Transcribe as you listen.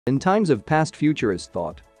In times of past, futurists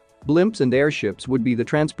thought blimps and airships would be the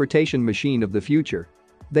transportation machine of the future.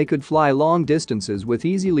 They could fly long distances with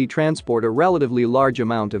easily transport a relatively large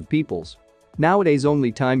amount of peoples. Nowadays,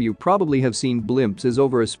 only time you probably have seen blimps is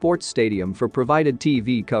over a sports stadium for provided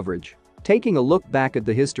TV coverage. Taking a look back at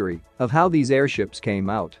the history of how these airships came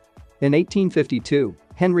out. In 1852,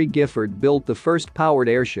 Henry Gifford built the first powered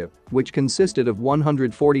airship, which consisted of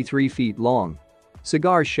 143 feet long,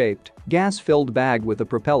 cigar-shaped, gas-filled bag with a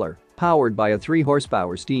propeller, powered by a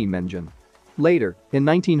 3-horsepower steam engine. Later, in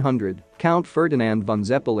 1900, Count Ferdinand von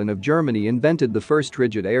Zeppelin of Germany invented the first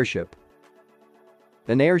rigid airship.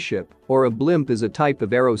 An airship, or a blimp, is a type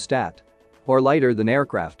of aerostat, or lighter-than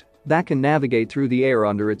aircraft, that can navigate through the air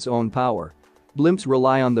under its own power. Blimps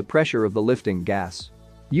rely on the pressure of the lifting gas,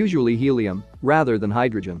 usually helium, rather than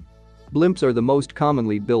hydrogen. Blimps are the most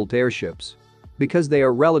commonly built airships because they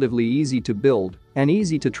are relatively easy to build and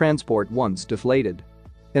easy to transport once deflated.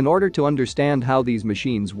 In order to understand how these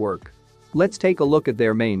machines work, let's take a look at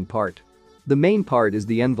their main part. The main part is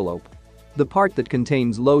the envelope, the part that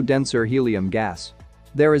contains low denser helium gas.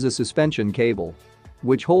 There is a suspension cable,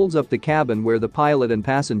 which holds up the cabin where the pilot and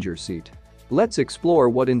passenger seat. Let's explore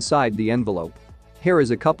what inside the envelope. Here is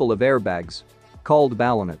a couple of airbags, called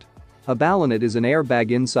ballonet. A ballonet is an airbag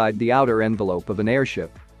inside the outer envelope of an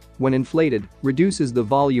airship. When inflated, reduces the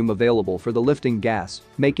volume available for the lifting gas,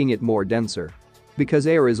 making it more denser. Because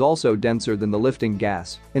air is also denser than the lifting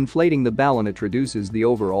gas, inflating the ballonet reduces the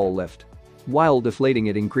overall lift, while deflating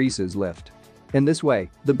it increases lift. In this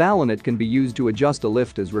way, the ballonet can be used to adjust a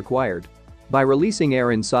lift as required. By releasing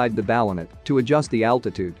air inside the ballonet to adjust the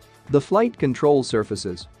altitude, the flight control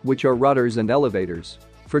surfaces, which are rudders and elevators,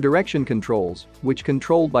 for direction controls, which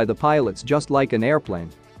controlled by the pilots just like an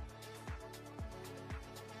airplane.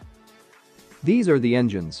 These are the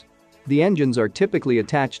engines. The engines are typically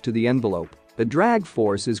attached to the envelope. A drag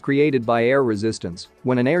force is created by air resistance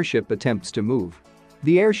when an airship attempts to move.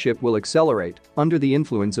 The airship will accelerate under the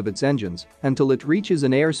influence of its engines until it reaches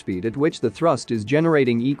an airspeed at which the thrust is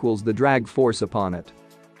generating equals the drag force upon it.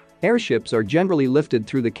 Airships are generally lifted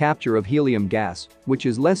through the capture of helium gas, which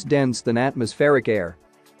is less dense than atmospheric air,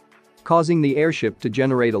 causing the airship to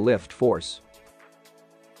generate a lift force.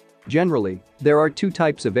 Generally, there are two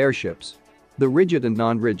types of airships: the rigid and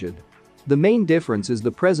non-rigid. The main difference is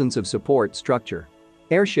the presence of support structure.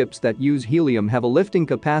 Airships that use helium have a lifting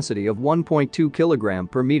capacity of 1.2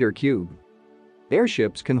 kg per meter cube.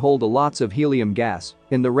 Airships can hold lots of helium gas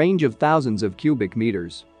in the range of thousands of cubic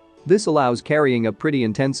meters. This allows carrying a pretty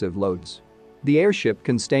intensive loads. The airship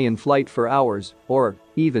can stay in flight for hours or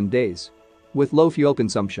even days with low fuel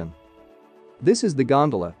consumption. This is the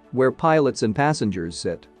gondola where pilots and passengers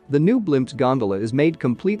sit. The new Blimps gondola is made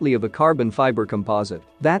completely of a carbon fiber composite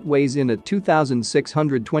that weighs in at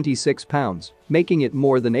 2,626 pounds, making it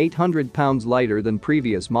more than 800 pounds lighter than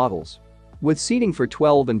previous models. With seating for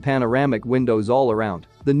 12 and panoramic windows all around,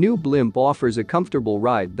 the new Blimp offers a comfortable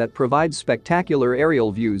ride that provides spectacular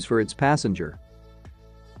aerial views for its passenger.